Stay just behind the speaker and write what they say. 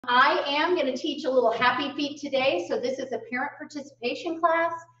I am going to teach a little happy feet today. So this is a parent participation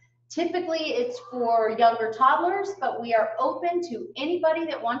class. Typically it's for younger toddlers, but we are open to anybody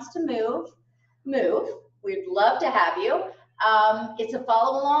that wants to move. We'd love to have you. It's a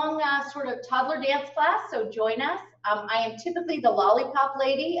follow along sort of toddler dance class, so join us. I am typically the lollipop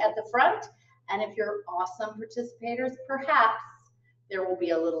lady at the front, and if you're awesome participators, perhaps there will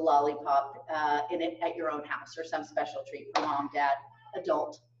be a little lollipop in it at your own house or some special treat for mom, dad,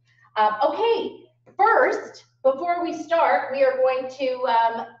 adult. Okay, first, before we start, we are going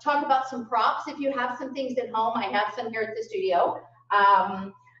to talk about some props. If you have some things at home, I have some here at the studio.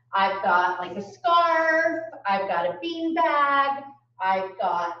 I've got like a scarf, I've got a bean bag, I've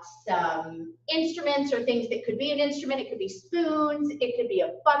got some instruments or things that could be an instrument. It could be spoons, it could be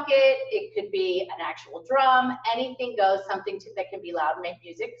a bucket, it could be an actual drum, anything goes, something that can be loud and make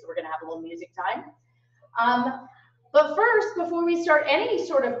music, so we're gonna have a little music time. But first, before we start any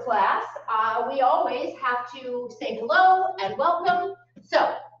sort of class, we always have to say hello and welcome.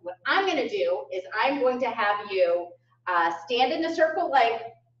 So what I'm gonna do is I'm going to have you stand in a circle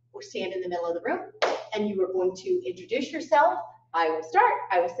or stand in the middle of the room, and you are going to introduce yourself. I will start.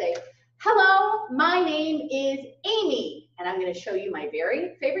 I will say, hello, my name is Amy, and I'm going to show you my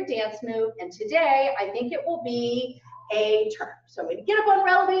very favorite dance move, and today I think it will be a turn. So I'm going to get up on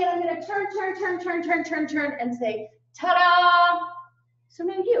Relevé, and I'm going to turn, and say, ta-da! So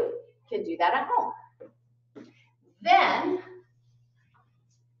now you can do that at home. Then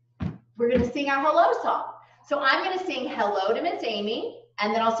we're going to sing our hello song. So I'm going to sing hello to Miss Amy,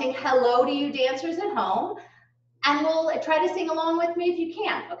 and then I'll sing hello to you dancers at home, and we'll try to sing along with me if you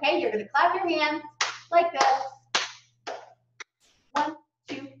can, okay? You're going to clap your hands like this. 1,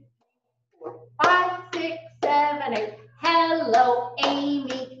 2, 4, 5, 6, 7, 8. Hello,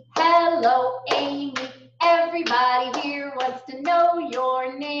 Amy. Hello, Amy. Everybody here wants to know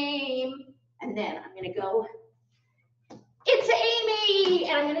your name. And then I'm going to go, it's Amy.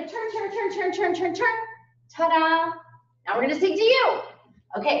 And I'm going to turn. Ta-da. Now we're going to sing to you.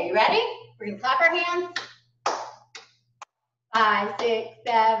 Okay, are you ready? We're going to clap our hands. 5, 6,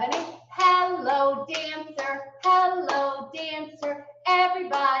 7, 8. Hello, dancer. Hello, dancer.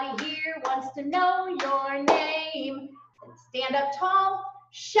 Everybody here wants to know your name. Stand up tall.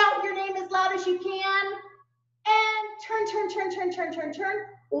 Shout your name as loud as you can. And turn.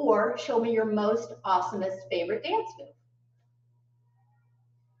 Or show me your most awesomest favorite dance move.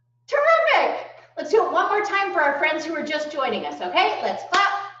 Terrific. Let's do it one more time for our friends who are just joining us, okay? Let's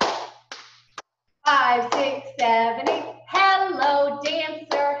clap. 5, 6, 7, 8. Hello,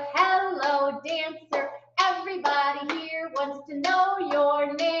 dancer. Hello, dancer. Everybody here wants to know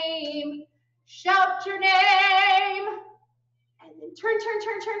your name. Shout your name. And then turn.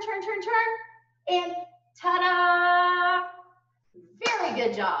 And ta-da. Very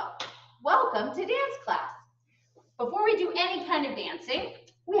good job. Welcome to dance class. Before we do any kind of dancing,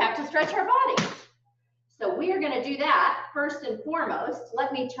 we have to stretch our bodies. So we are going to do that first and foremost.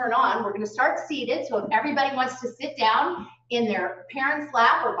 Let me turn on. We're going to start seated. So if everybody wants to sit down in their parent's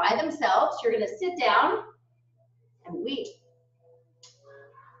lap or by themselves, you're going to sit down and it's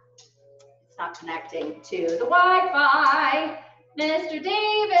not connecting to the Wi-Fi. Mr.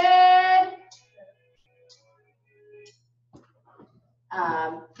 David.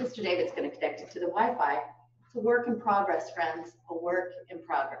 Mr. David's going to connect it to the Wi-Fi. It's a work in progress, friends. A work in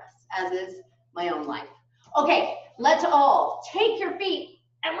progress, as is my own life. Okay, let's all take your feet,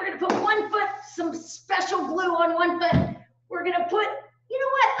 and we're going to put one foot, some special glue on one foot. We're going to put, you know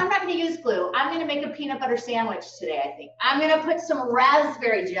what? I'm not going to use glue. I'm going to make a peanut butter sandwich today, I think. I'm going to put some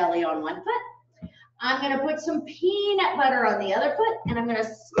raspberry jelly on one foot. I'm going to put some peanut butter on the other foot, and I'm going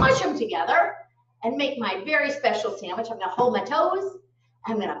to smush them together and make my very special sandwich. I'm going to hold my toes.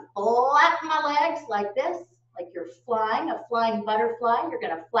 I'm going to flap my legs like this, like you're flying, a flying butterfly. You're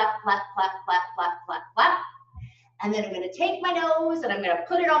going to flap. And then I'm going to take my nose and I'm going to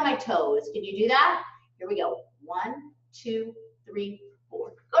put it on my toes. Can you do that? Here we go. 1, 2, 3,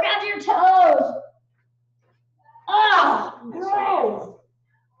 4. Go down to your toes. Oh, gross.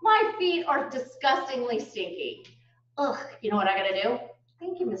 My feet are disgustingly stinky. Ugh, you know what I got to do?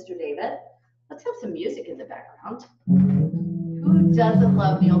 Thank you, Mr. David. Let's have some music in the background. Who doesn't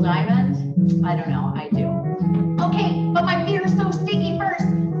love Neil Diamond? I don't know, I do. Okay, but my feet are so stinky first.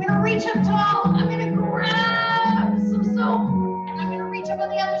 I'm gonna reach up tall. I'm gonna grab some soap. And I'm gonna reach up on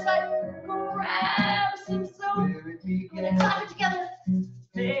the other side. Grab some soap. I'm gonna clap it together.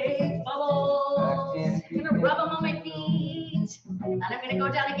 Big bubbles. I'm gonna rub them on my feet. And I'm gonna go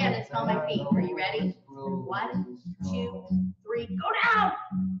down again and smell my feet. Are you ready? 1, 2, 3, go down.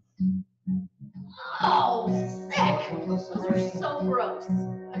 Oh, sick. Those are so gross.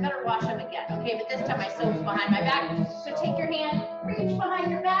 better wash them again. Okay, but this time my soap's behind my back. So take your hand, reach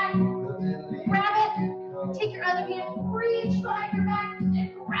behind your back, grab it. Take your other hand, reach behind your back,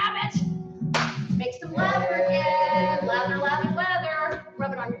 and grab it. Make some lather again. Lather, lather, lather.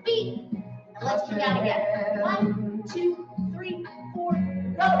 Rub it on your feet. And let's get down again. 1, 2, 3, 4.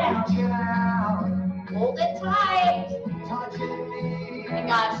 Go down. Hold it tight. Oh my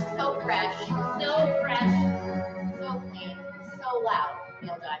gosh, so fresh. So fresh. So clean. So loud.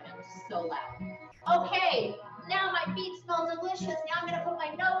 Neil Diamond, so loud. Okay, now my feet smell delicious. Now I'm going to put my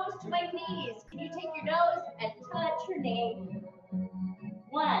nose to my knees. Can you take your nose and touch your knee?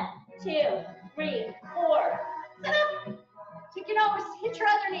 1, 2, 3, 4. Sit up. Take your nose, hit your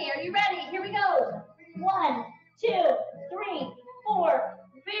other knee. Are you ready? Here we go. 1, 2, 3, 4.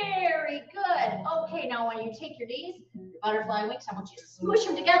 Very good. Okay, now when you take your knees, your butterfly wings, I want you to smoosh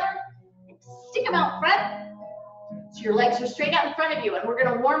them together and stick them out front. So your legs are straight out in front of you, and we're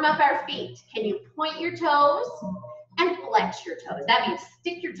going to warm up our feet. Can you point your toes and flex your toes? That means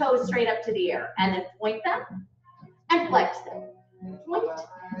stick your toes straight up to the air, and then point them and flex them. Point,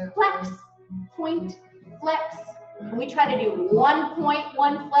 flex, point, flex. Can we try to do 1 point,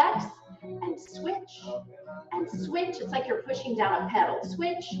 1 flex, and switch, and switch? It's like you're pushing down a pedal.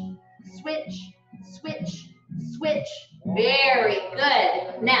 Switch, switch, switch, switch. Very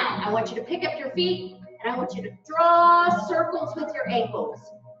good. Now, I want you to pick up your feet, and I want you to draw circles with your ankles.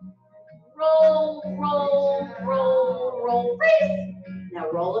 Roll, roll, roll, roll, freeze.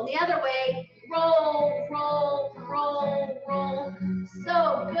 Now roll them the other way. Roll, roll, roll, roll.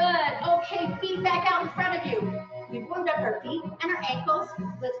 So good. Okay, feet back out in front of you. We've warmed up our feet and our ankles.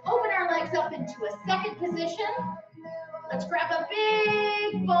 Let's open our legs up into a second position. Let's grab a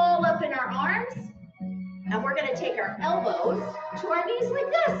big ball up in our arms. And we're going to take our elbows to our knees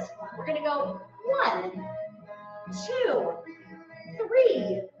like this. We're going to go 1, 2,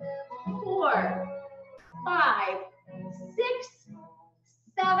 3, 4, 5, 6,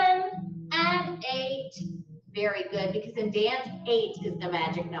 7, and 8. Very good, because in dance, 8 is the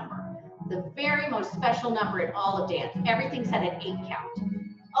magic number. The very most special number in all of dance. Everything's at an 8 count.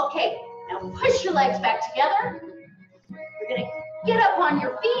 Okay, now push your legs back together. We're going to get up on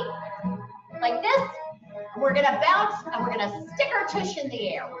your feet like this. We're going to bounce, and we're going to stick our tush in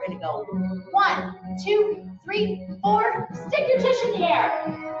the air. We're going to go 1, 2, 3, 4. Stick your tush in the air.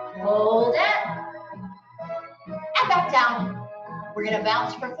 Hold it. And back down. We're going to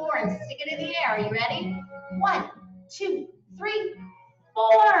bounce for 4 and stick it in the air. Are you ready? 1, 2, 3,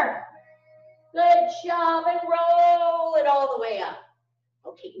 4. Good job. And roll it all the way up.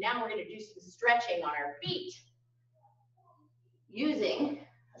 Okay, now we're going to do some stretching on our feet using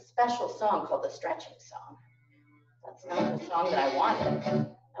a special song called the stretching song. That's not the song that I wanted.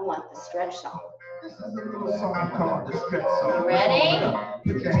 I want the stretch song. This is a little song called the stretch song. You ready?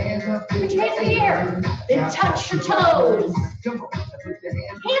 Put your hands up. Put your hands in the air. Then touch your toes. Come on. Put your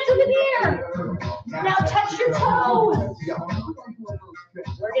hands Hands in the air. Now touch your toes.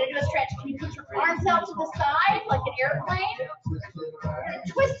 We're going to do a stretch. Can you put your arms out to the side like an airplane? We're going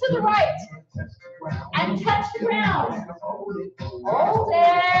to twist to the right and touch the ground. Hold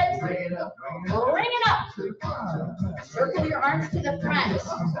it. Bring it up. Circle your arms to the front.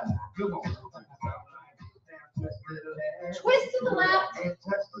 Twist to the left.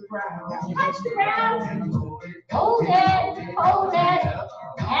 Touch the ground. Hold it. Hold it.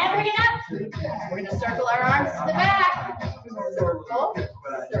 And bring it up. We're going to circle our arms to the back. Circle,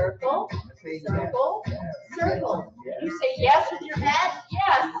 circle, circle, circle. You say yes with your head?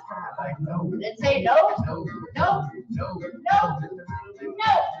 Yes. Then say no, no, no, no,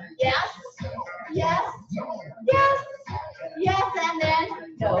 no. Yes, yes, yes, yes, and then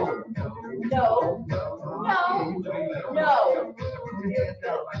no, no, no, no. Maybe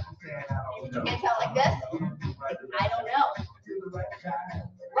you can't tell like this. I don't know.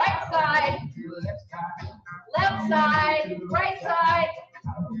 Right side, left side, right side,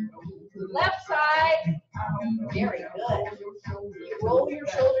 left side. Very good. You roll your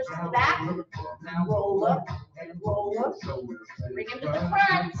shoulders to the back. Roll up and roll up. Bring them to the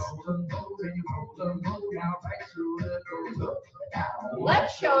front.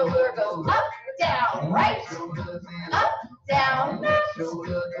 Left shoulder goes up, down, right, up, down, left,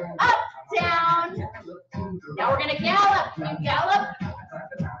 up, down. Now we're going to gallop. Can you gallop?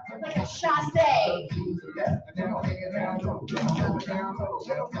 Like a chassé. Can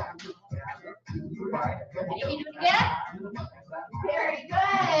you do it again? Very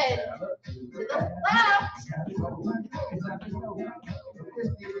good. To the left.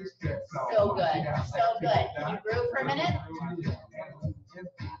 So good. So good. Can you groove for a minute?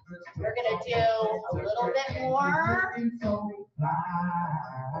 We're going to do a little bit more.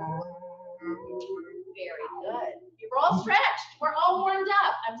 Very good. You were all stretched. We're all warmed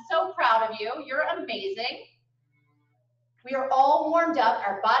up. I'm so proud of you. You're amazing. We are all warmed up.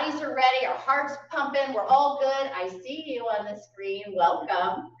 Our bodies are ready. Our heart's pumping. We're all good. I see you on the screen.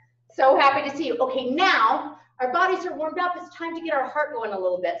 Welcome. So happy to see you. Okay, now our bodies are warmed up. It's time to get our heart going a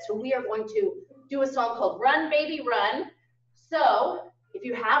little bit. So we are going to do a song called Run, Baby, Run. So if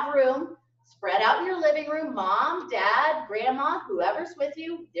you have room, spread out in your living room. Mom, dad, grandma, whoever's with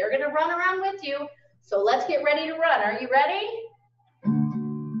you, they're going to run around with you. So let's get ready to run. Are you ready?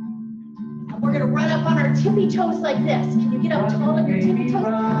 And we're going to run up on our tippy toes like this. Can you get up tall on your tippy toes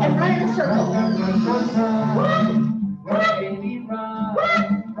and run in a circle? Run,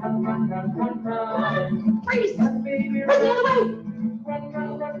 run, run, run. Freeze. Run the other way.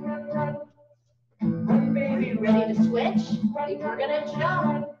 Are you ready to switch? We're going to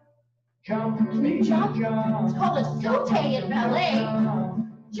jump. Can you jump? It's called a saute in ballet.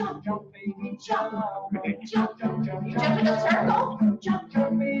 Jump, jump, baby, jump, jump, jump, jump. You jump in a circle. Jump,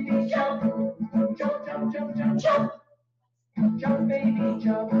 jump, baby, jump, jump, jump, jump, jump, jump. Jump, baby,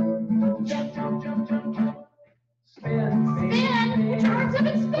 jump, jump, jump, jump, jump, jump. Spin, spin, put your arms up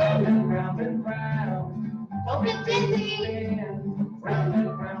and spin. Round and round. Don't get dizzy. Round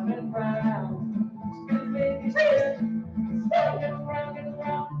and round and round. Spin, baby, spin. Spin, round and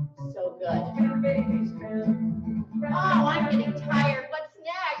round. So good. Spin, baby, spin. Oh, I'm getting tired. What's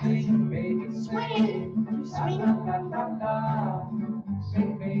next? Swing, baby, swing. You swing.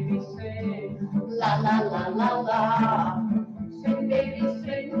 Sing, baby, sing. La la la la la. Sing, baby,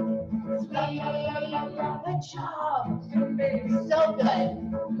 sing. Swing. Good job. Sing, baby, so good.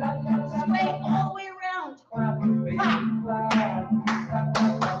 Swing all the way around. Clap.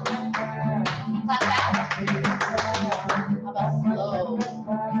 Clap out. How about slow?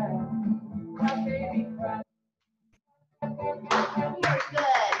 Very good.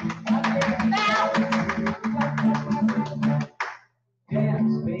 Bounce.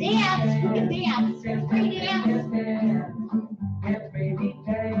 Dance. You can dance. Free dance. Dance, baby,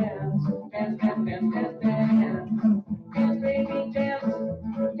 dance. Dance, dance, dance, dance, dance. Dance, baby, dance.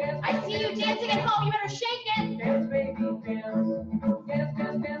 I see you dancing at home. You better shake it. Dance, baby, dance. Dance,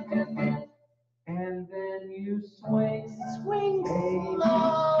 dance, dance, dance, dance. And then you swing. Swing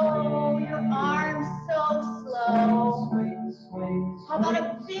slow. Your arms so slow. Swing, swing. How about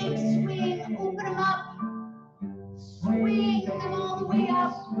a big swing? Open them up. Swing them all the way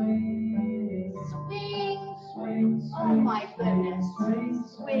up. Swing. Swing. Swing. Oh my goodness. Swing.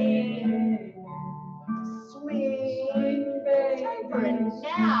 Swing. Swing. Time for a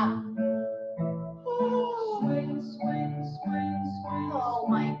nap. Swing, swing, swing, swing. Oh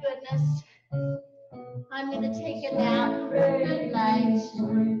my goodness. I'm going to take a nap. Good night.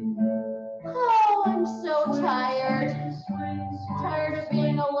 Oh, I'm so tired. Tired of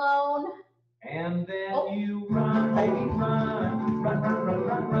being alone. And then you run, baby, run, run, run, run,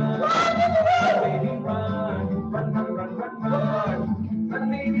 run, run. Baby, run, run, run, run, run, run.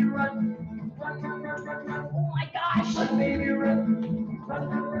 Run, baby, run, run, run, run, run, run. Oh my gosh. Run, baby, run, run,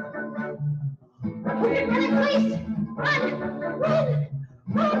 run, run, run, run. Run, Quick, baby, run, please. Run, run,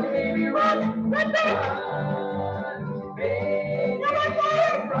 run, baby, run, run back. run, baby, No, run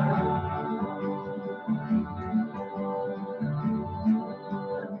forward. run.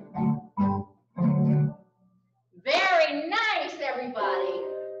 Very nice, everybody.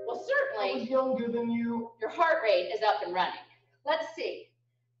 Well, I was certainly younger than you. your heart rate is up and running. Let's see.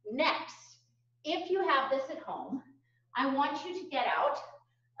 Next, if you have this at home, I want you to get out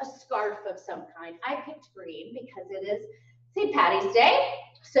a scarf of some kind. I picked green because it is St. Patty's Day.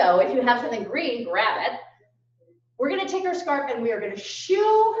 So if you have something green, grab it. We're going to take our scarf and we are going to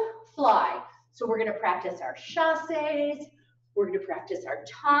shoe fly. So we're going to practice our chassés. We're going to practice our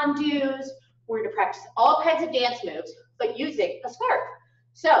tendus. We're going to practice all kinds of dance moves, but using a scarf.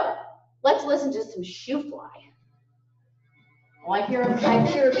 So let's listen to some shoe fly. Oh, I hear a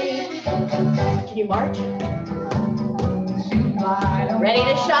beat. Can you march? Ready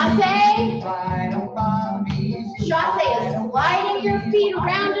to chassé? Chassé is sliding your feet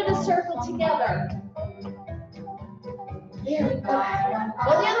around in a circle together. Very good. Go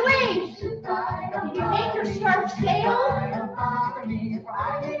the other way. Can you make your scarf sail?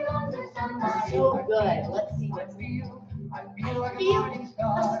 So good. Let's see what's feel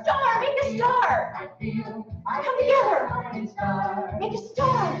a star. Make a star. Come together. Make a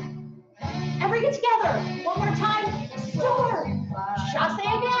star. And bring it together. One more time. Star.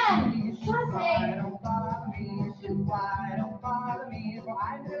 Chassé again. Chassé.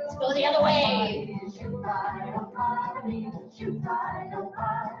 Let's go the other way.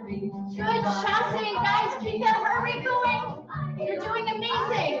 Good chassé, guys. Keep that heart rate going. You're doing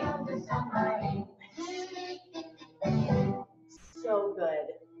amazing.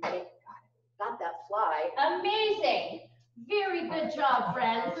 Amazing. Very good job,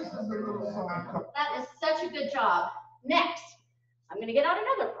 friends. That is such a good job. Next, I'm going to get out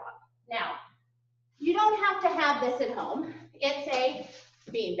another prop. Now, you don't have to have this at home. It's a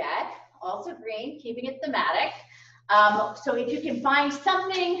beanbag, also green, keeping it thematic. So if you can find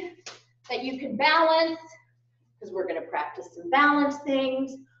something that you can balance, because we're going to practice some balance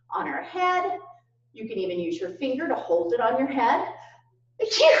things on our head. You can even use your finger to hold it on your head.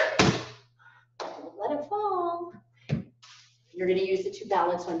 Don't let it fall. You're going to use it to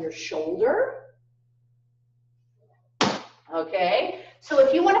balance on your shoulder. Okay, so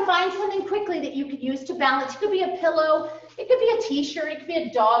if you want to find something quickly that you could use to balance, it could be a pillow, it could be a t-shirt, it could be a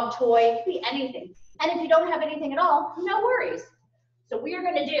dog toy, it could be anything. And if you don't have anything at all, no worries. So we are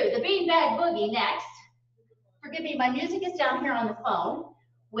going to do the beanbag boogie next. Forgive me, my music is down here on the phone,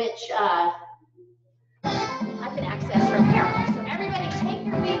 which I can access from here. So everybody take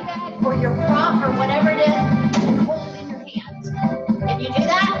your beanbag or your prop or whatever it is and hold it in your hands. Can you do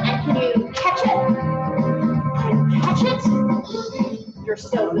that? And can you catch it? Can you catch it? You're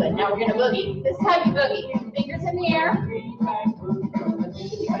so good. Now we're going to boogie. This is how you boogie. Fingers in the air.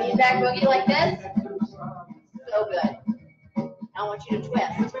 Beanbag boogie like this. So good. Now I want you to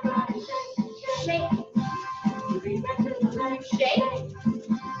twist. Shake. Shake.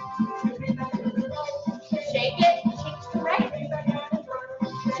 Shake it. Shake to the right.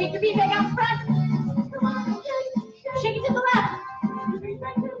 Shake your beanbag out front. Shake it to the left.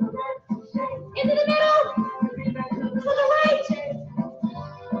 Into the middle. To the right. To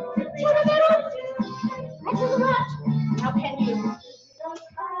the middle. And to the left. Now can you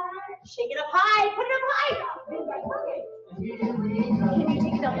shake it up high? Put it up high. Can you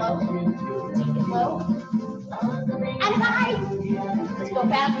take it down low? Take it low. And high. Let's go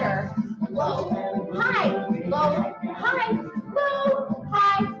faster. Low, high, low, high, low,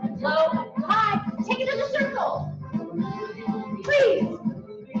 high, low, high. Take it in the circle. Please.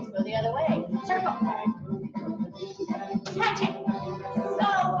 Let's go the other way. Circle. Catch it. So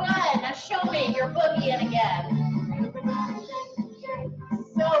good. Now show me your boogieing again.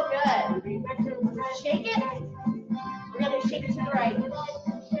 So good. Shake it. We're going to shake it to the right.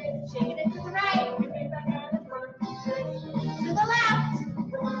 Shaking it to the right. To the left.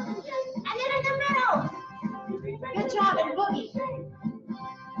 And then in the middle. Good job, and boogie.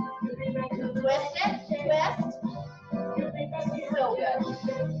 Twist it, twist. So good.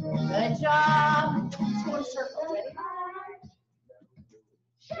 Good job. Let's go in circles.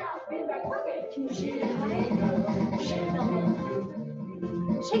 Ready? Can you shake it high?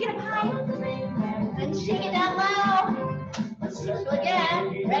 Shake it up high. Then shake it down low. Let's circle again.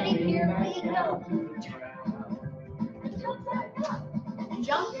 Ready? Here we go.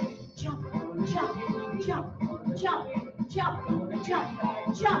 Jump, jump, jump, jump, jump, jump, jump,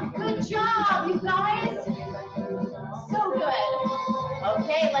 jump. Good job, you guys. So good.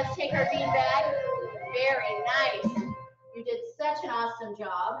 Okay, let's take our beanbag. Very nice. You did such an awesome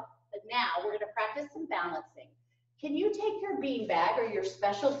job. But now we're going to practice some balancing. Can you take your beanbag or your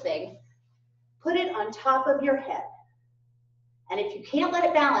special thing, put it on top of your head? And if you can't let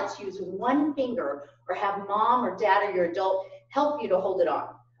it balance, use one finger or have mom or dad or your adult help you to hold it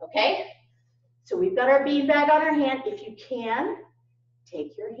on, okay? So we've got our beanbag on our hand. If you can,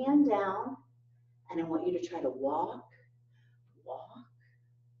 take your hand down, and I want you to try to walk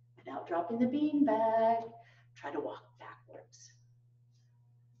without dropping the beanbag. Try to walk backwards.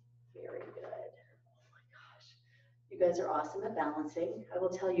 Very good. Oh my gosh. You guys are awesome at balancing. I will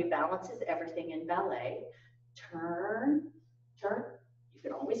tell you, balance is everything in ballet. Turn, turn. You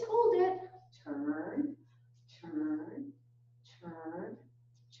can always hold it. Turn, turn, turn,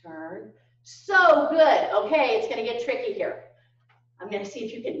 turn. So good. Okay, it's going to get tricky here. I'm going to see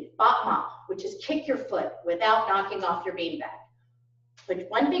if you can batma, which is kick your foot without knocking off your beanbag. Put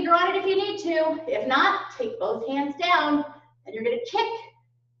one finger on it if you need to. If not, take both hands down, and you're going to kick,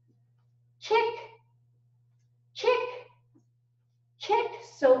 kick, kick, kick.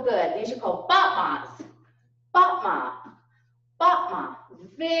 So good. These are called batmas. Batma, batma.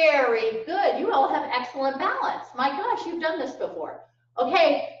 Very good. You all have excellent balance. My gosh, you've done this before.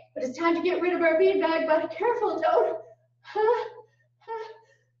 Okay, but it's time to get rid of our beanbag, but careful, don't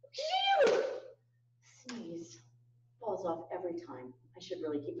sneeze. Falls off every time. I should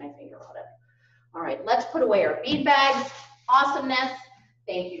really keep my finger on it. All right, let's put away our beanbags. Awesomeness.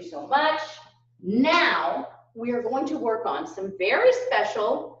 Thank you so much. Now we are going to work on some very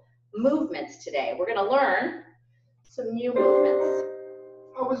special movements today. We're going to learn some new movements.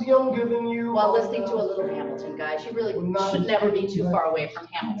 I was younger than you. While listening to a little Hamilton, guys. You really should never be too far away from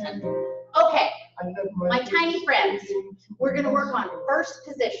Hamilton. Okay, my tiny friends, we're going to work on first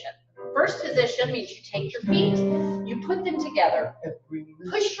position. First position means you take your feet, you put them together,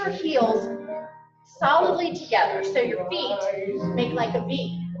 push your heels solidly together so your feet make like a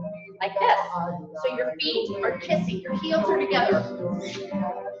V, like this. So your feet are kissing, your heels are together.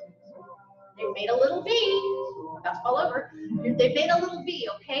 They've made a little V, that's all over. They've made a little V,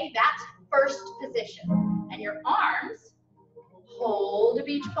 okay? That's first position. And your arms hold a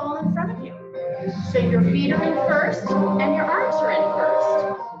beach ball in front of you. So your feet are in first and your arms are in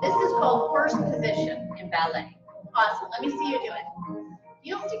first. This is called first position in ballet. Awesome, let me see you do it.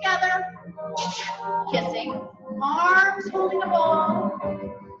 Heels together, kissing, arms holding a ball,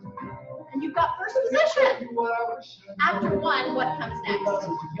 and you've got first position. After one, what comes next?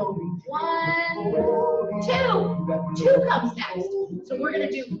 1, 2. 2 comes next. So we're going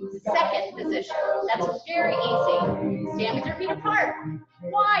to do second position. That's very easy. Stand with your feet apart.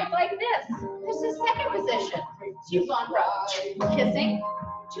 Wide, like this. This is second position. So you've gone from kissing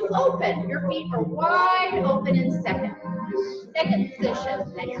to open. Your feet are wide open in second. Second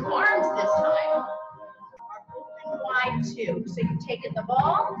position. And your arms this time are open wide too. So you've taken the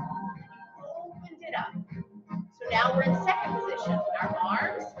ball, opened it up. So now we're in second position. Our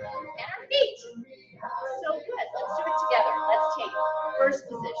arms and our feet. So good. Let's do it together. Let's take first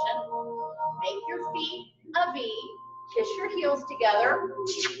position. Make your feet a V. Kiss your heels together.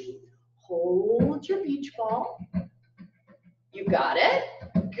 Hold your beach ball. You got it.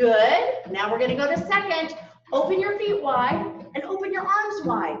 Good. Now we're going to go to second. Open your feet wide and open your arms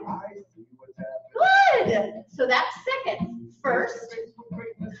wide. Good. So that's second. First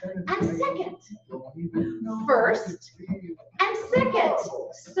and second. First and second.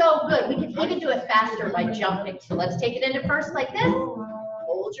 So good. We can even do it faster by jumping. So let's take it into first like this.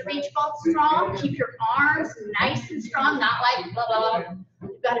 Hold your beach ball strong. Keep your arms nice and strong, not like blah, blah, blah.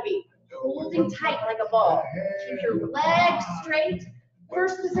 You've got to be holding tight like a ball. Keep your legs straight.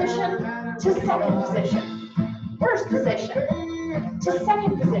 First position to second position. First position to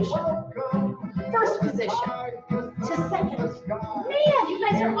second position. First position to second. Man, you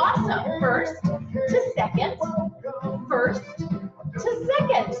guys are awesome. First to second. First to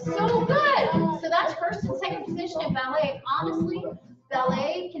second. So good. So that's first and second position in ballet. Honestly,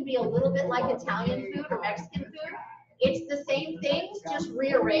 ballet can be a little bit like Italian food or Mexican food. It's the same things, just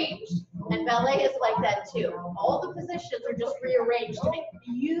rearranged. And ballet is like that too. All the positions are just rearranged to make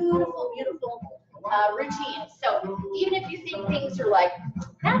beautiful, beautiful routines. So even if you think things are like,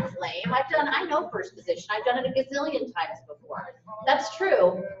 that's lame, I know first position. I've done it a gazillion times before. That's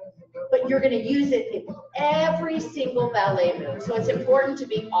true. But you're going to use it in every single ballet move. So it's important to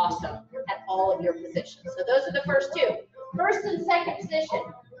be awesome at all of your positions. So those are the first two. First and second position.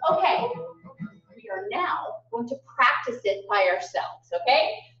 Okay, we are now going to practice it by ourselves,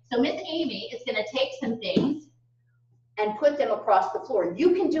 okay? So Miss Amy is going to take some things and put them across the floor.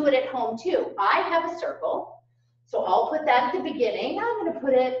 You can do it at home too. I have a circle, so I'll put that at the beginning. I'm going to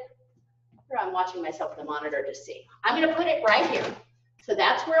put it, here I'm watching myself in the monitor to see. I'm going to put it right here. So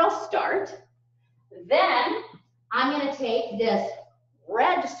that's where I'll start. Then I'm going to take this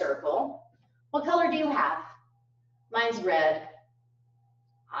red circle. What color do you have? Mine's red.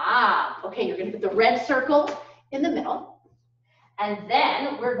 Ah, okay, you're going to put the red circle in the middle. And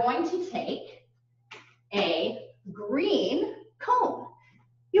then we're going to take a green cone.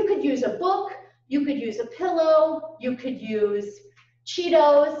 You could use a book, you could use a pillow, you could use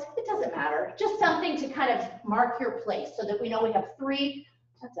Cheetos, it doesn't matter. Just something to kind of mark your place so that we know we have 3,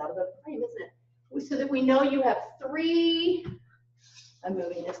 that's out of the frame, isn't it? So that we know you have 3, I'm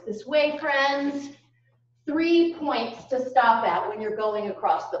moving this way, friends, 3 points to stop at when you're going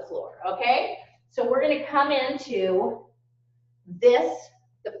across the floor, okay? So we're gonna come into this,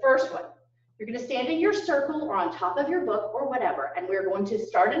 the first one. You're gonna stand in your circle or on top of your book or whatever, and we're going to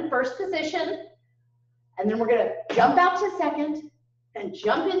start in first position, and then we're gonna jump out to second, and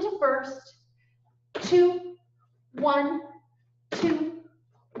jump into first, 2, 1, 2,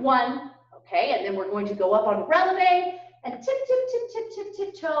 1, okay? And then we're going to go up on releve and tip, tip, tip, tip, tip,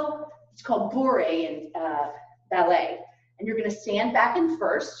 tip, toe. It's called bourre in ballet. And you're gonna stand back in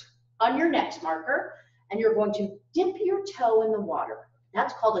first on your next marker, and you're going to dip your toe in the water.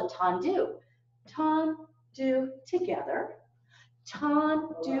 That's called a tendu. Tendu together,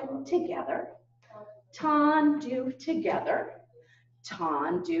 tendu together, tendu together,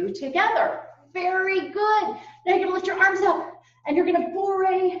 tendu together. Very good. Now you're gonna lift your arms up, and you're gonna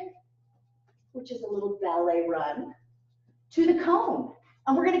bourre, which is a little ballet run, to the cone.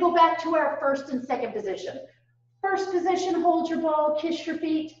 And we're gonna go back to our first and second position. First position, hold your ball, kiss your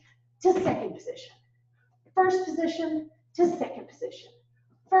feet, to second position. First position to second position.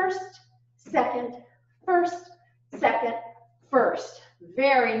 First, second, first, second, first.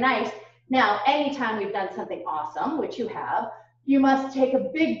 Very nice. Now, anytime we've done something awesome, which you have, you must take a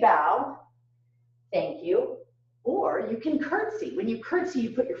big bow. Thank you. Or you can curtsy. When you curtsy,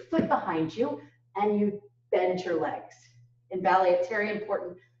 you put your foot behind you and you bend your legs. In ballet, it's very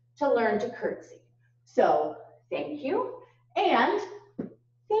important to learn to curtsy. So thank you and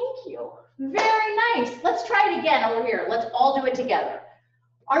thank you. Very nice. Let's try it again over here. Let's all do it together.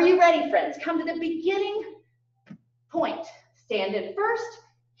 Are you ready, friends? Come to the beginning point. Stand in first,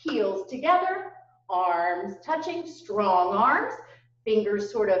 heels together, arms touching, strong arms,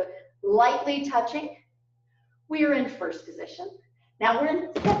 fingers sort of lightly touching. We are in first position. Now we're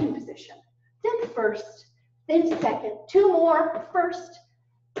in second position. Then first, then second. Two more. First,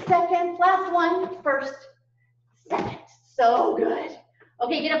 second. Last one. First, second. So good.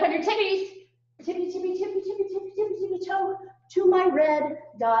 Okay, get up on your tippies. Tippy, tippy, tippy, tippy, tippy, tippy, tippy toe to my red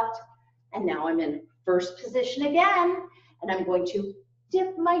dot. And now I'm in first position again. And I'm going to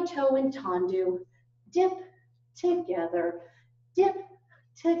dip my toe in tendu. Dip together. Dip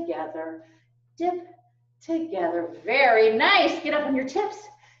together. Dip together. Very nice. Get up on your tips.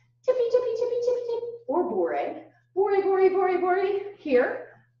 Tippy, tippy, tippy, tippy, tip. Or bourrée. Bourrée, bourrée, bourrée, bourrée. Here.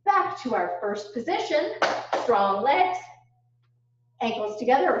 Back to our first position. Strong legs. Ankles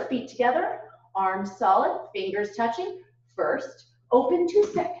together or feet together. Arms solid. Fingers touching. First. Open to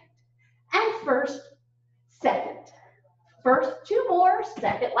second. And first. Second. First. Two more.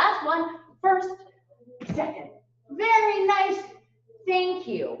 Second. Last one. First. Second. Very nice. Thank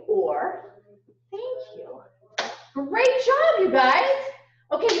you. Or thank you. Great job, you guys.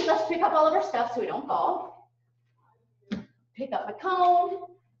 Okay, let's pick up all of our stuff so we don't fall. Pick up a cone,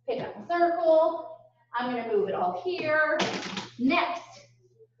 pick up a circle. I'm gonna move it all here. Next,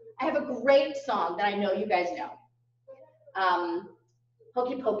 I have a great song that I know you guys know.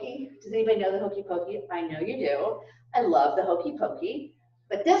 Hokey Pokey. Does anybody know the Hokey Pokey? I know you do. I love the Hokey Pokey.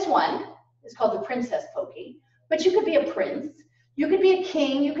 But this one is called the Princess Pokey. But you could be a prince. You could be a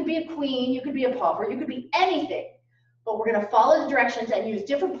king, you could be a queen, you could be a pauper, you could be anything. But we're gonna follow the directions and use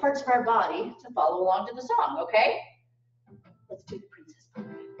different parts of our body to follow along to the song, okay? Let's do the Princess Pokey.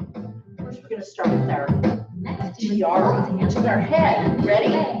 First, we're gonna start with our tiara, which is our head.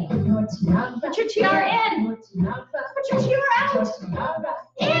 Ready? Put your tiara in. Put your tiara out.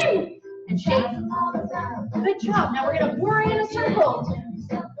 In. And shake. Good job. Now we're gonna whirl in a circle.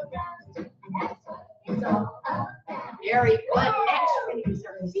 Very good. Next, we're going to use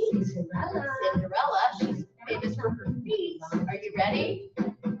our feet. Cinderella, she's famous for her feet. Are you ready?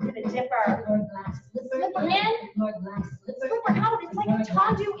 We're going to dip our slipper in, slipper out. It's like a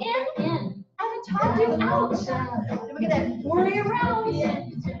tendu in and a tendu out. Then we're going to whirl around.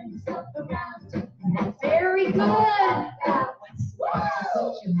 Very good.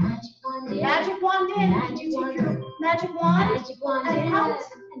 Magic wand in. You take your magic wand and out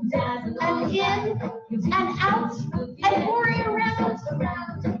and in and out and worry around.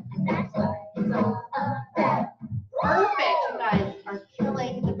 Perfect. You guys are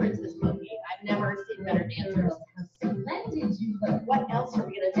killing the Princess Pokey. I've never seen better dancers. What else are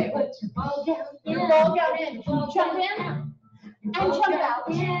we going to do? Your ball gown in. Jump in and jump out.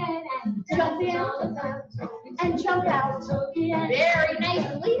 Jump in and jump out. Very nice.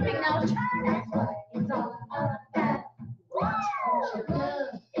 Leaping now. Turn.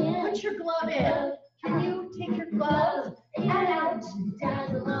 Put your glove in. Can you take your glove and out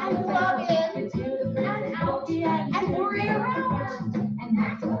and glove in and out and worry around? And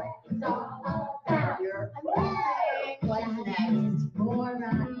that's what it's all about. You're amazing. What's next? More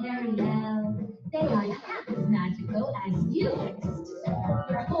here now. They are half as magical as you.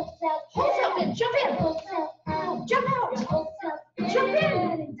 Your whole self. Whole self in. Jump in. Whole self out. Jump out. Whole self in. Jump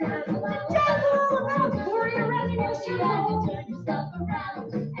in. Dazzle all around. Worry around in your circle. Turn yourself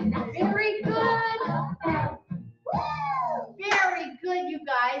around. And that's very good. Very good, you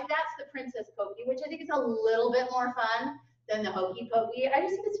guys. That's the Princess Pokey, which I think is a little bit more fun than the Hokey Pokey. I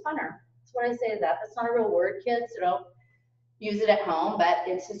just think it's funner. That's what I say to that. That's not a real word, kids, so don't use it at home, but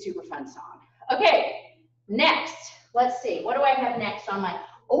it's a super fun song. Okay, next, let's see. What do I have next on my,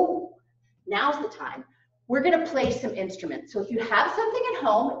 oh, now's the time. We're gonna play some instruments. So if you have something at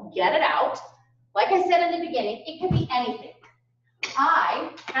home, get it out. Like I said in the beginning, it can be anything.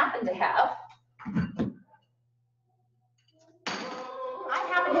 I happen to have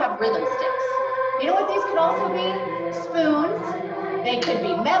rhythm sticks. You know what these could also be? Spoons. They could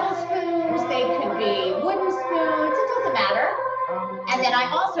be metal spoons. They could be wooden spoons. It doesn't matter. And then I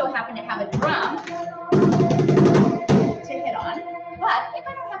also happen to have a drum to hit on. But if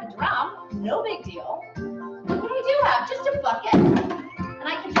I don't have a drum, no big deal. What I do have? Just a bucket. And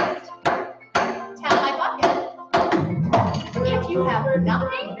I can just tap my bucket. If you have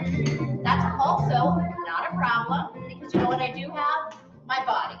nothing, that's also not a problem, because you know what I do have? My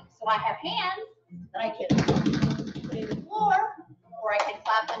body. So I have hands that I can put in the floor, or I can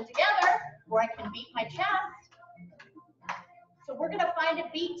clap them together, or I can beat my chest. So we're gonna find a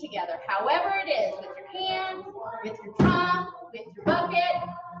beat together, however it is, with your hands, with your drum, with your bucket,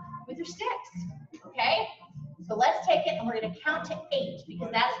 with your sticks, okay? So let's take it and we're gonna count to 8 because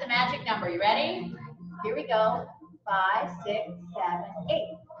that's the magic number. You ready? Here we go. 5, 6, 7,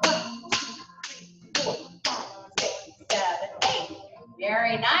 8. 1, 2, 3, 4, 5, 6, 7, 8.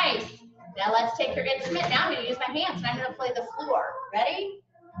 Very nice. Now let's take your instrument. Now I'm gonna use my hands and I'm gonna play the floor. Ready?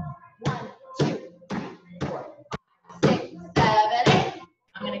 1, 2, 3, 4, 6, 7, 8.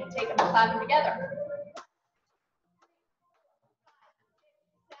 I'm gonna take them and clap them together.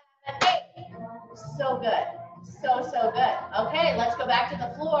 7, 8. So good. So good. Okay, let's go back to the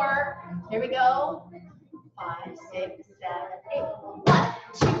floor. Here we go. 5, 6, 7, 8. 1,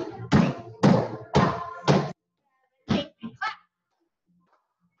 2, 3, 4, 5, 6, 7, 8. And clap.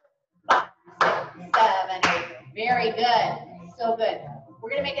 5, 6, 7, 8. Very good. So good. We're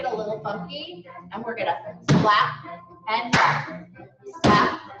gonna make it a little funky, and we're gonna slap and clap,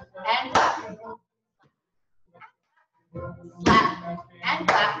 slap and clap, slap and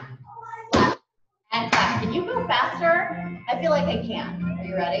clap, slap and clap. Can you go faster? I feel like I can. Are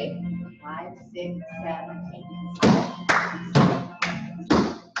you ready? 5, 6, 7,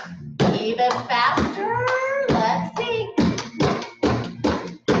 8. Even faster. Let's see.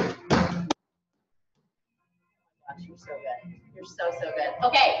 Gosh, you're so good. You're so good.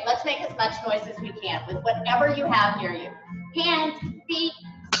 Okay, let's make as much noise as we can with whatever you have near you. Hands, feet,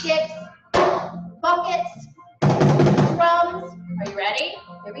 sticks, buckets, drums. Are you ready?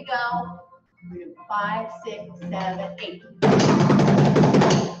 Here we go. 5, 6, 7, 8.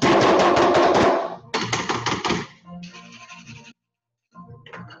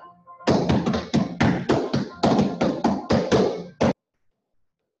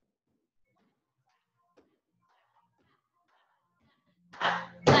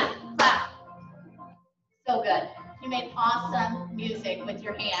 Clap, clap. So good. You make awesome music with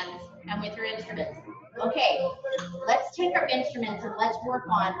your hands and with your instruments. Okay, let's take our instruments and let's work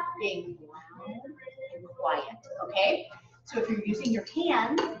on being loud and quiet, okay? So if you're using your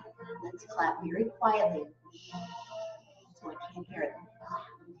hands, let's clap very quietly so I can't hear it.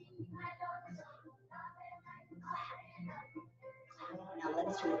 Now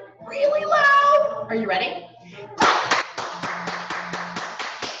let's do it really loud. Are you ready?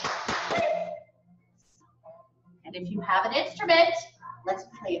 And if you have an instrument, let's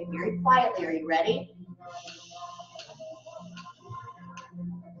play it very quietly. Are you ready?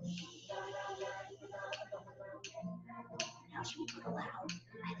 Now should we put it loud?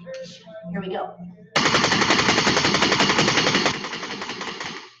 I think we should. Here we go.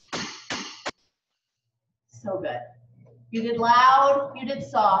 So good. You did loud, you did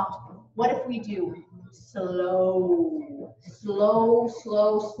soft. What if we do slow? Slow,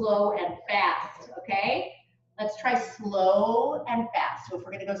 slow, slow, and fast, okay? Let's try slow and fast. So if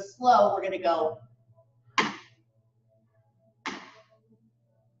we're gonna go slow, we're gonna go.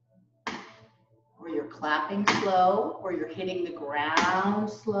 Or you're clapping slow, or you're hitting the ground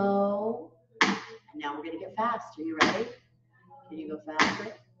slow. And now we're gonna get fast. Are you ready? Can you go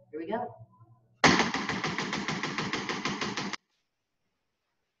faster? Here we go.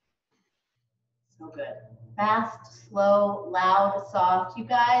 So good. Fast, slow, loud, soft. You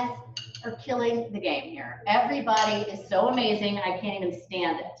guys are killing the game here. Everybody is so amazing. I can't even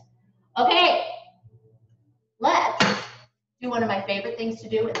stand it. Okay, let's do one of my favorite things to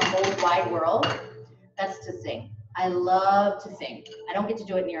do in the whole wide world. That's to sing. I love to sing. I don't get to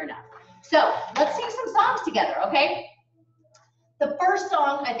do it near enough. So let's sing some songs together, okay? The first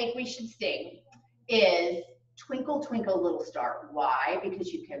song I think we should sing is Twinkle, Twinkle, Little Star. Why?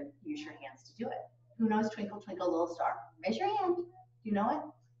 Because you can use your hands to do it. Who knows Twinkle, Twinkle, Little Star? Raise your hand. Do you know it?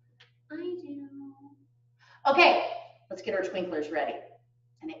 I do. Okay, let's get our twinklers ready.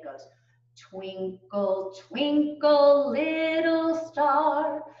 And it goes, twinkle, twinkle, little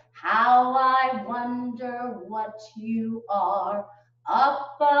star, how I wonder what you are.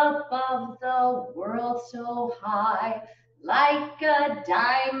 Up above the world so high, like a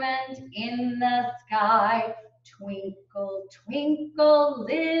diamond in the sky. Twinkle, twinkle,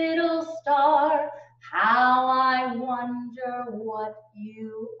 little star, how I wonder what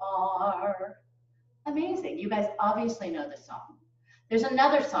you are. Amazing. You guys obviously know this song. There's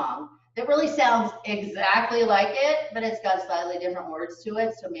another song that really sounds exactly like it, but it's got slightly different words to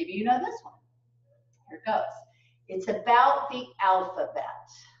it, so maybe you know this one. Here it goes. It's about the alphabet.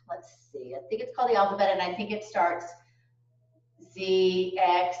 Let's see. I think it's called the alphabet, and I think it starts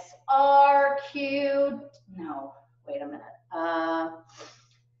ZXRQ, no, wait a minute.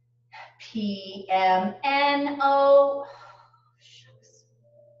 PMNO. Shucks.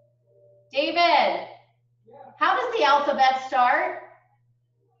 David, how does the alphabet start?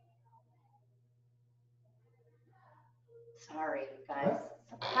 Sorry, guys.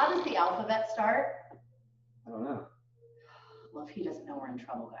 How does the alphabet start? I don't know. Well, if he doesn't know, we're in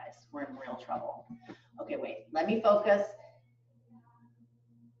trouble, guys. We're in real trouble. Okay, wait. Let me focus.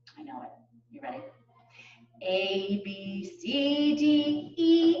 I know it. You ready? A, B, C, D,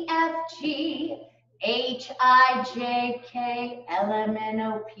 E, F, G, H, I, J, K, L, M, N,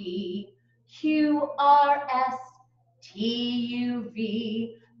 O, P, Q, R, S, T, U,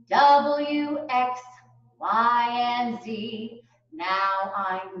 V, W, X, Y, and Z. Now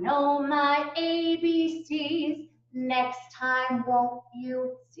I know my ABCs. Next time, won't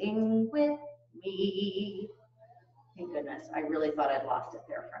you sing with me? Thank goodness. I really thought I'd lost it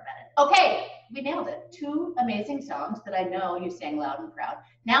there for a minute. Okay, we nailed it. 2 amazing songs that I know you sang loud and proud.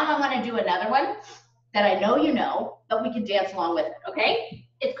 Now I want to do another one that I know you know, but we can dance along with it, okay?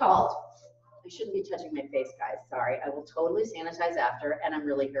 It's called, I shouldn't be touching my face, guys. Sorry. I will totally sanitize after, and I'm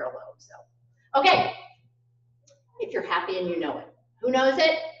really here alone, so. Okay, if you're happy and you know it. Who knows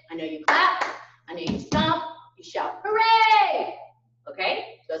it? I know you clap. I know you stomp. You shout, hooray!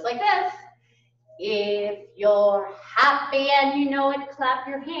 Okay, goes like this. If you're happy and you know it, clap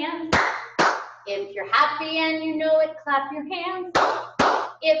your hands. If you're happy and you know it, clap your hands.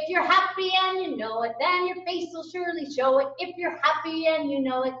 If you're happy and you know it, then your face will surely show it. If you're happy and you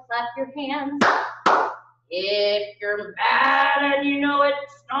know it, clap your hands. If you're mad and you know it,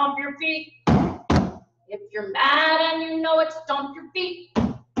 stomp your feet. If you're mad and you know it, stomp your feet.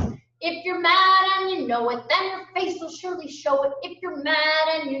 If you're mad and you know it, then your face will surely show it. If you're mad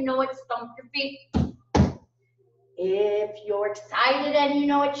and you know it, stomp your feet. If you're excited and you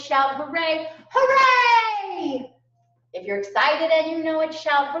know it, shout hooray, hooray! If you're excited and you know it,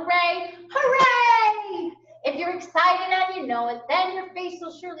 shout hooray, hooray! If you're excited and you know it, then your face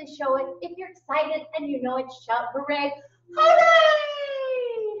will surely show it. If you're excited and you know it, shout hooray,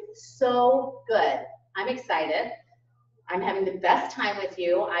 hooray! So good. I'm excited. I'm having the best time with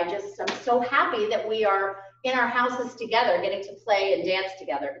you. I'm so happy that we are in our houses together, getting to play and dance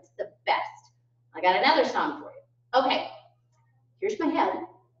together. It's the best. I got another song for you. Okay, here's my head.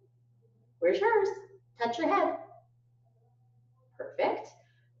 Where's yours? Touch your head. Perfect.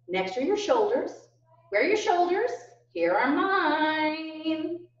 Next are your shoulders. Where are your shoulders? Here are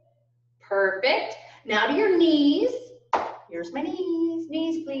mine. Perfect. Now to your knees. Here's my knees.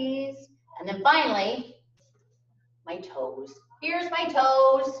 Knees, please. And then finally, my toes. Here's my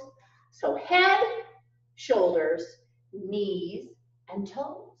toes. So head, shoulders, knees, and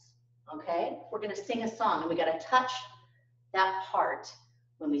toes. Okay? We're going to sing a song, and we got to touch that part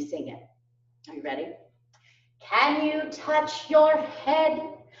when we sing it. Are you ready? Can you touch your head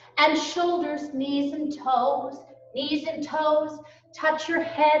and shoulders, knees, and toes? Knees and toes. Touch your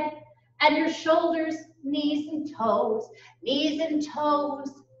head and your shoulders, knees, and toes. Knees and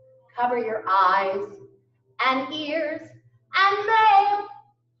toes. Cover your eyes and ears and mouth.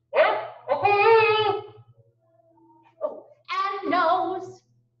 Oh, and nose,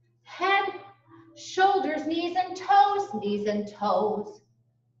 head, shoulders, knees and toes, knees and toes.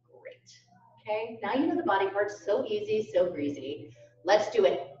 Great. Okay, now you know the body parts. So easy, so breezy. Let's do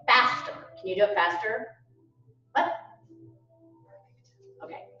it faster. Can you do it faster? What?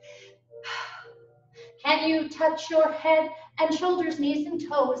 Okay. Can you touch your head and shoulders, knees and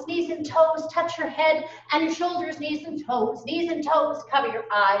toes, touch your head and your shoulders, knees and toes, cover your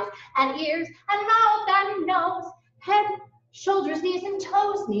eyes and ears and mouth and nose, head, shoulders, knees and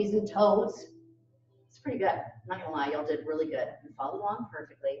toes, It's pretty good. I'm not gonna lie, y'all did really good. You followed along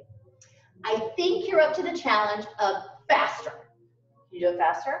perfectly. I think you're up to the challenge of faster. Can you do it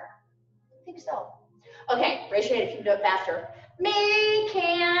faster? I think so. Okay, raise your hand if you can do it faster. Me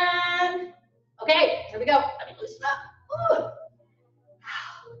can. Okay, here we go. Let me loosen up.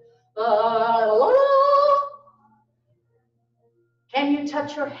 Can you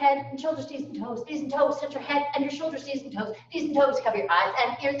touch your head and shoulders, knees and toes, touch your head and your shoulders, knees and toes, cover your eyes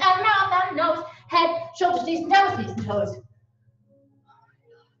and ears and mouth and nose, head, shoulders, knees and toes.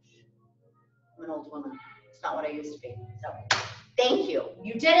 I'm an old woman. It's not what I used to be. So thank you.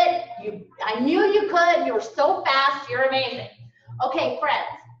 You did it. I knew you could. You were so fast. You're amazing. Okay,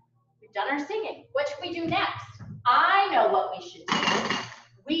 friends. We've done our singing. What should we do next? I know what we should do.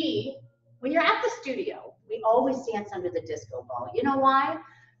 When you're at the studio, we always dance under the disco ball. You know why?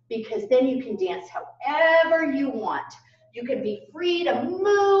 Because then you can dance however you want. You can be free to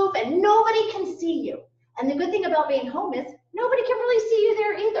move and nobody can see you. And the good thing about being home is nobody can really see you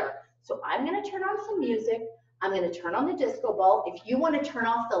there either. So I'm gonna turn on some music. I'm gonna turn on the disco ball. If you wanna turn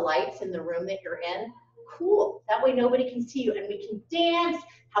off the lights in the room that you're in, cool. That way nobody can see you and we can dance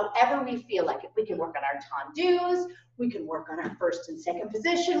however we feel like it. We can work on our tendues, we can work on our first and second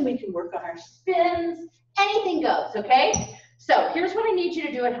position, we can work on our spins, anything goes, okay? So here's what I need you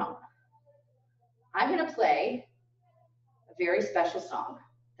to do at home. I'm gonna play a very special song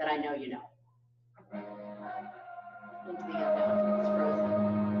that I know you know. Into the unknown, it's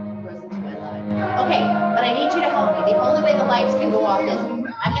frozen, frozen to my love. Okay, but I need you to help me. The only way the lights can go off is I'm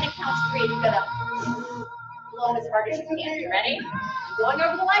gonna count to 3 and you're gonna blow as hard as you can. You ready? I'm going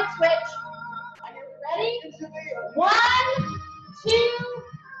over the light switch. Are you ready? 1, 2,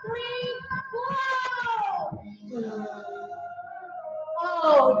 3, blow!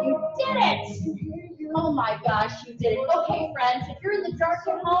 Oh, you did it! Oh my gosh, you did it. Okay, friends, if you're in the dark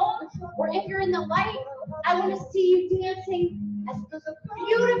at home, or if you're in the light, I want to see you dancing as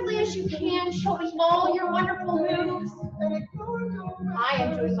beautifully as you can, showing all your wonderful moves. I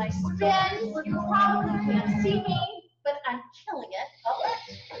am doing my spins. You probably can't see me, but I'm killing it. Oh.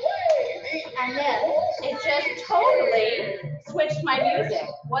 And then it just totally switched my music.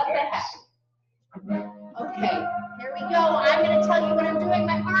 What the heck? Okay, here we go. I'm going to tell you what I'm doing.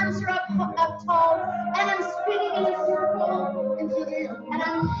 My arms are up tall, and I'm spinning in a circle, and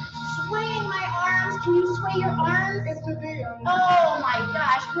I'm swaying my arms. Can you sway your arms? Oh my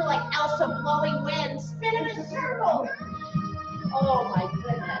gosh, we're like Elsa blowing wind. Spin in a circle. Oh my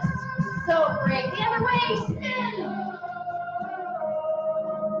goodness. So great. The other way, spin.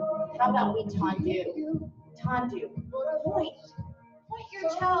 How about we tendu? Tendu. Point. Point your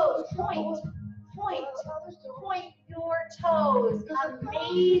toes. Point. Point. Point your toes.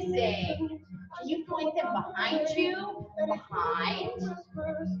 Amazing. Can you point them behind you? Behind.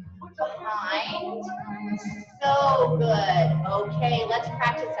 Behind. So good. Okay, let's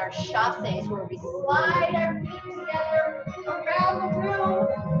practice our chassés where we slide our feet together around the room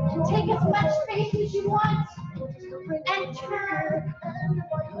and take as much space as you want and turn.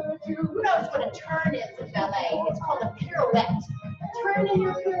 Who knows what a turn is in ballet? It's called a pirouette. Turn in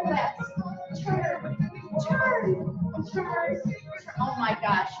your pirouette. Turn, turn, turn. Oh my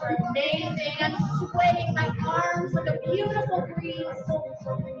gosh, you're amazing. I'm swaying my arms like a beautiful breeze.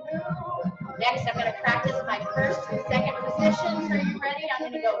 Next, I'm going to practice my first and second positions. Are you ready? I'm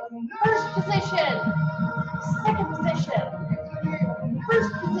going to go first position, second position,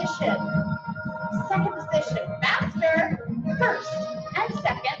 first position, second position. Faster. First and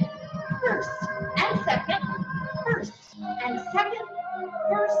second, first and second, first and second,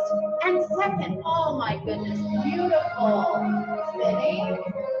 first and second. Oh my goodness, beautiful. Spinning,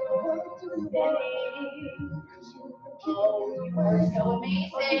 spinning. Oh, you are so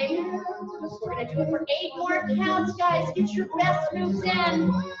amazing. We're going to do it for 8 more counts, guys. Get your best moves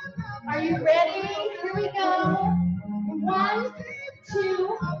in. Are you ready? Here we go. 1,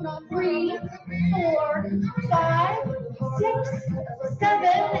 2, 3, 4, 5, 6, 7,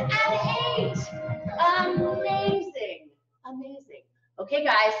 and 8. Amazing. Amazing. Okay,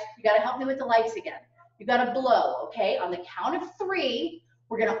 guys, you got to help me with the lights again. You got to blow, okay? On the count of 3,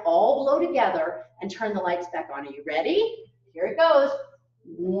 we're going to all blow together and turn the lights back on. Are you ready? Here it goes.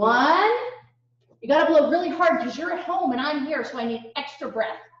 1. You got to blow really hard because you're at home and I'm here, so I need extra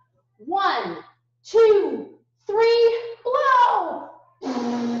breath. 1, 2, 3, blow!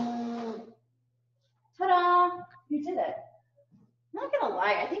 Ta-da! You did it. I'm not gonna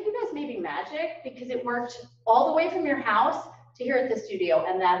lie, I think you guys may be magic because it worked all the way from your house to here at the studio,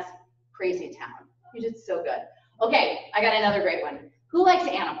 and that's crazy town. You did so good. Okay, I got another great one. Who likes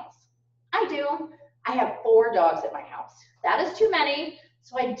animals? I do. I have 4 dogs at my house. That is too many,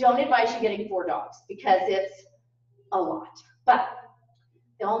 so I don't advise you getting 4 dogs because it's a lot. But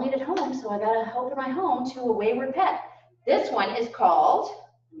they all need a home, so I gotta open my home to a wayward pet. This one is called,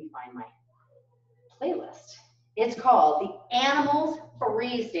 let me find my playlist. It's called the Animals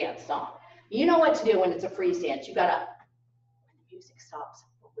Freeze Dance Song. You know what to do when it's a freeze dance. You gotta, when the music stops,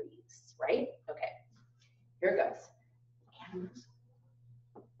 freeze, right? Okay, here it goes. Animals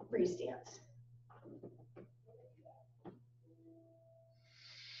Freeze Dance.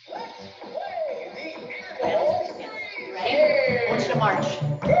 Animals Freeze Dance. You ready? I want you to march.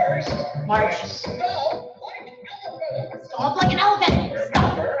 March. Stomp like an elephant.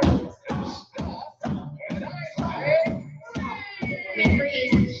 Stop.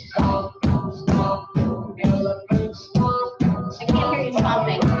 Freeze. I can't hear you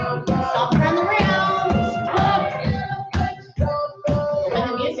stomping. Stomp around the room. Stop. When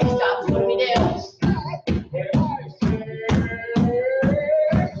the music stops, what do we do?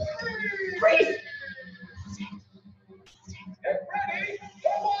 Freeze.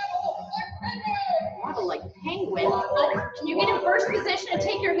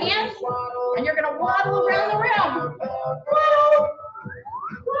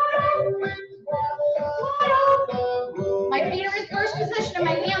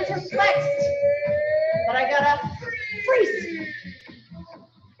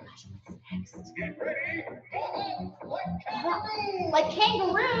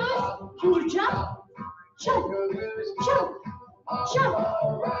 kangaroos. Can you jump? Jump, jump, jump,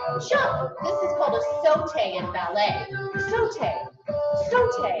 jump. This is called a saute in ballet. Saute,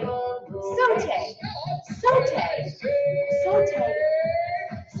 saute, saute, saute, saute,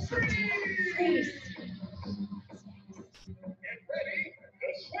 saute. Freeze.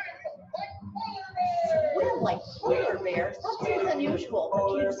 Swim like polar bears. That seems unusual. But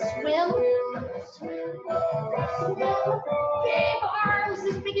can you swim? Big arms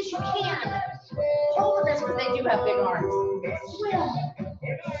as big as you can. Polar bears, because they do have big arms. Swim.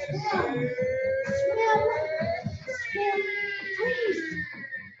 Swim. Swim. Swim. Freeze.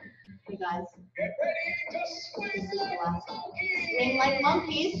 You guys. Swing like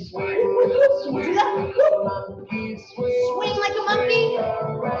monkeys. Can you do that? Swing like a monkey.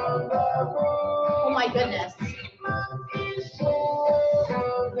 Oh my goodness. Let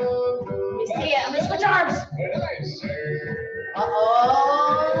me see it. I'm going to switch arms. Uh-oh.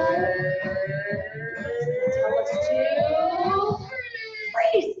 Tell us to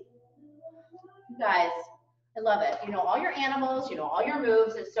freeze. You guys, I love it. You know all your animals. You know all your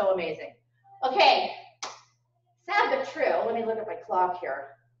moves. It's so amazing. Okay. Sad but true. Let me look at my clock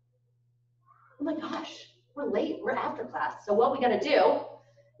here. Oh my gosh. We're late. We're after class. So what we got to do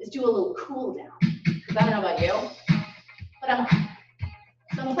is do a little cool down. Because I don't know about you, but I'm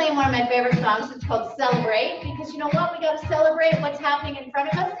playing one of my favorite songs. It's called Celebrate, because you know what? We got to celebrate what's happening in front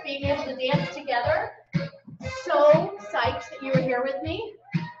of us, being able to dance together. So psyched that you were here with me.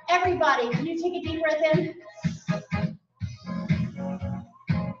 Everybody, can you take a deep breath in?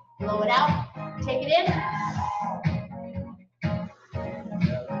 Blow it out. Take it in.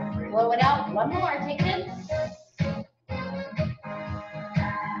 Blow it out. One more. Take it in.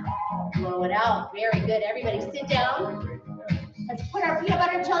 Blow it out. Very good. Everybody sit down. Let's put our peanut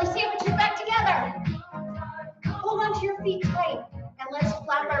butter and jelly sandwiches back together. Hold on to your feet tight and let's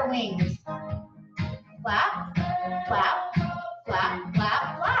flap our wings. Flap, flap, flap,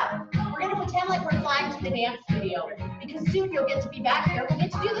 flap, flap. We're going to pretend like we're flying to the dance studio because soon you'll get to be back here. We'll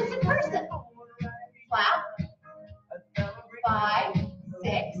get to do this in person. Flap. 5,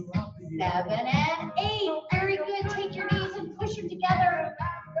 6, 7, and 8. Very good. Take your knees and push them together.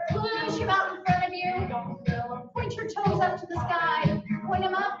 Push them out in front of you. Point your toes up to the sky. Point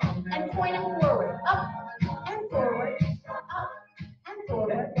them up and point them forward. Up and forward. Up and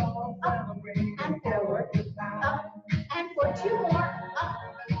forward. Up and forward. Up and forward. 2 more. Up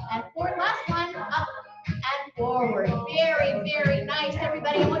and forward. Last one. Up and forward. Very, very nice,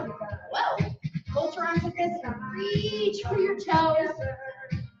 everybody. Whoa. Hold your arms like this and reach for your toes.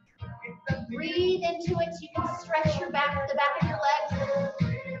 Breathe into it so you can stretch your back, the back of your legs.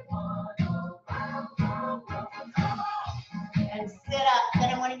 And sit up. Then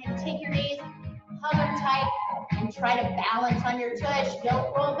I want you to take your knees, hug them tight, and try to balance on your tush.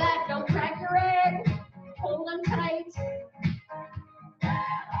 Don't roll back. Don't crack your egg. Hold them tight.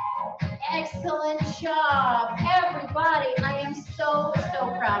 Excellent job, everybody. I am so,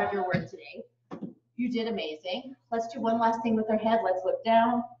 so proud of your work today. You did amazing. Let's do one last thing with our head. Let's look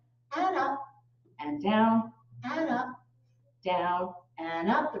down and up and down and up, down and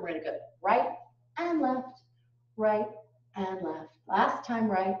up. Then we're going to go right and left, right and left. Last time,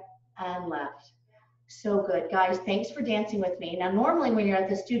 right and left. So good. Guys, thanks for dancing with me. Now, normally when you're at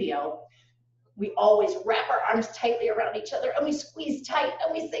the studio, we always wrap our arms tightly around each other and we squeeze tight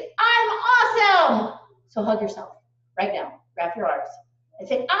and we say, I'm awesome. So hug yourself right now. Wrap your arms and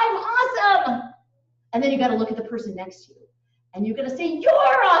say, I'm awesome. And then you got to look at the person next to you and you're going to say,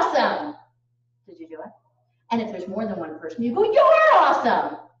 you're awesome. Did you do it? And if there's more than one person, you go, you're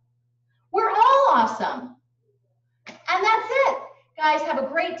awesome. We're all awesome. And that's it. Guys, have a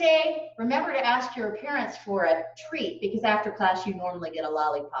great day. Remember to ask your parents for a treat because after class you normally get a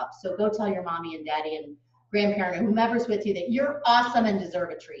lollipop. So go tell your mommy and daddy and grandparent or whomever's with you that you're awesome and deserve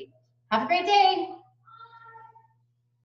a treat. Have a great day.